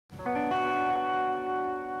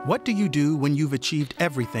What do you do when you've achieved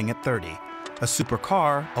everything at 30? A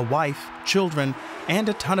supercar, a wife, children, and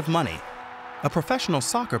a ton of money. A professional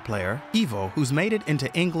soccer player, Ivo, who's made it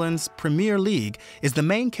into England's Premier League, is the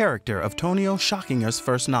main character of Tonio Schachinger's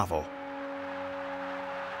first novel.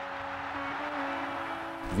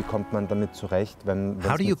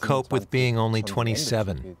 How do you cope with being only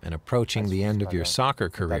 27 and approaching the end of your soccer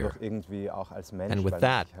career? And with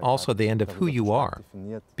that, also the end of who you are,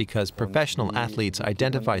 because professional athletes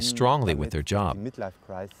identify strongly with their job.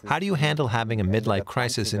 How do you handle having a midlife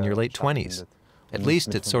crisis in your late 20s? At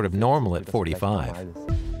least it's sort of normal at 45.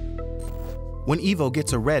 When Ivo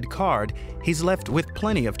gets a red card, he's left with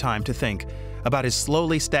plenty of time to think about his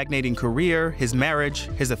slowly stagnating career, his marriage,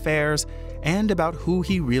 his affairs, and about who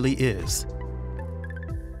he really is.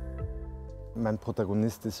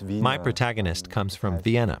 My protagonist comes from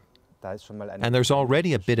Vienna, and there's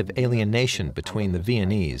already a bit of alienation between the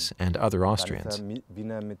Viennese and other Austrians.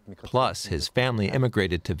 Plus, his family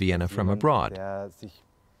immigrated to Vienna from abroad.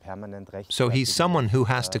 So he's someone who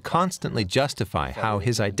has to constantly justify how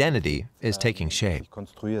his identity is taking shape.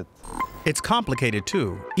 It's complicated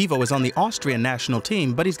too. Ivo is on the Austrian national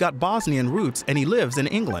team, but he's got Bosnian roots and he lives in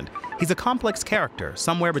England. He's a complex character,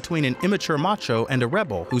 somewhere between an immature macho and a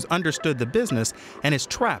rebel who's understood the business and is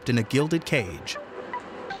trapped in a gilded cage.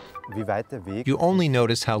 You only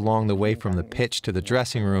notice how long the way from the pitch to the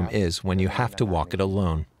dressing room is when you have to walk it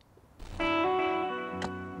alone.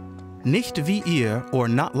 Nicht wie ihr, or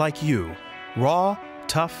Not Like You, raw,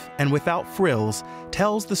 tough, and without frills,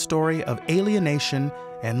 tells the story of alienation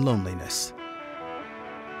and loneliness.